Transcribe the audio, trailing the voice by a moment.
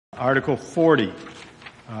Article 40.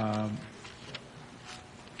 I'm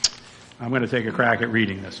going to take a crack at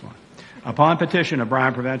reading this one. Upon petition of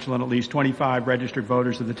Brian Provincial and at least 25 registered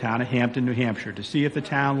voters of the town of Hampton, New Hampshire, to see if the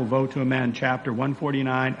town will vote to amend Chapter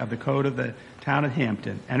 149 of the Code of the Town of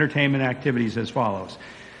Hampton, entertainment activities as follows.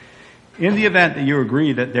 In the event that you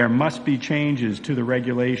agree that there must be changes to the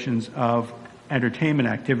regulations of entertainment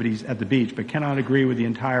activities at the beach, but cannot agree with the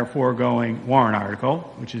entire foregoing warrant article,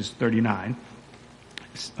 which is 39,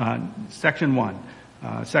 Section 1,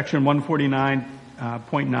 Section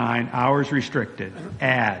 149.9, hours restricted,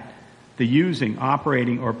 add the using,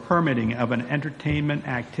 operating, or permitting of an entertainment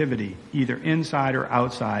activity, either inside or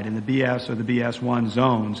outside in the BS or the BS1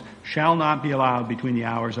 zones, shall not be allowed between the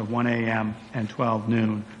hours of 1 a.m. and 12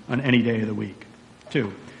 noon on any day of the week.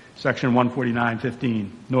 2. Section 149.15,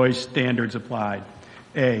 noise standards applied.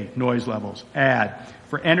 A, noise levels. Add,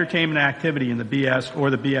 for entertainment activity in the BS or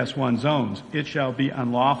the BS1 zones, it shall be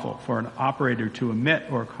unlawful for an operator to emit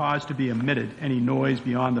or cause to be emitted any noise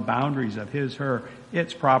beyond the boundaries of his, her,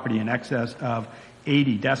 its property in excess of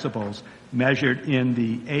 80 decibels measured in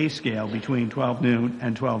the A scale between 12 noon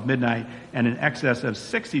and 12 midnight and in excess of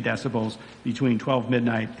 60 decibels between 12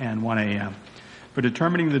 midnight and 1 a.m. For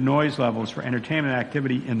determining the noise levels for entertainment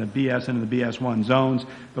activity in the BS and the BS1 zones,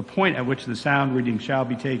 the point at which the sound reading shall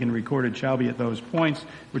be taken and recorded shall be at those points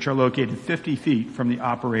which are located 50 feet from the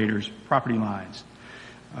operator's property lines.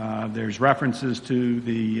 There's references to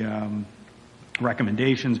the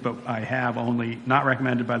recommendations, but I have only not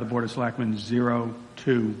recommended by the Board of Selectmen 0,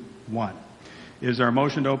 2, 1. Is there a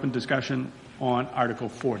motion to open discussion on Article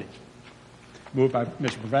 40? Moved by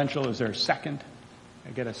Mr. Provincial. Is there a second? I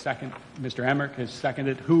get a second. Mr. Emmerich has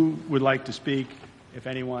seconded. Who would like to speak, if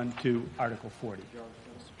anyone, to Article 40?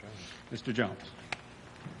 Mr. Jones.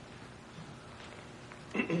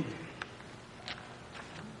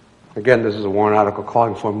 Again, this is a warrant article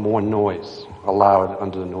calling for more noise allowed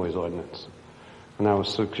under the noise ordinance. And I would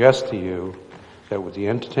suggest to you that with the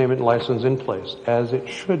entertainment license in place, as it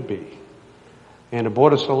should be, and a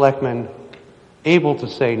Board of Selectmen able to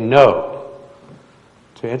say no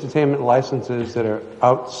to entertainment licenses that are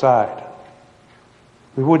outside,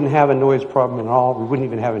 we wouldn't have a noise problem at all. We wouldn't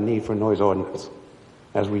even have a need for a noise ordinance,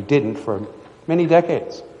 as we didn't for many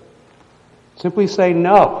decades. Simply say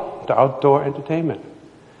no to outdoor entertainment.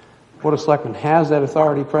 The Board of Selectmen has that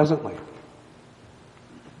authority presently.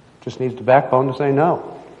 Just needs the backbone to say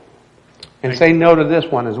no. And say no to this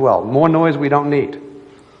one as well. More noise we don't need.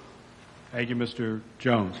 Thank you, Mr.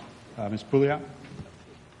 Jones. Ms. Pouliot?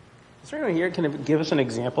 Is there anyone here can give us an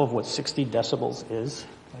example of what 60 decibels is?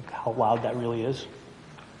 Like how loud that really is?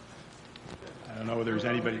 I don't know whether there's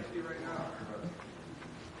anybody.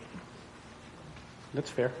 That's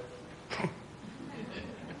fair.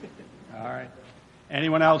 All right.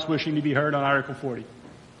 Anyone else wishing to be heard on Article 40?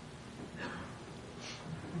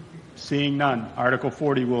 Seeing none, Article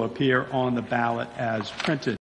 40 will appear on the ballot as printed.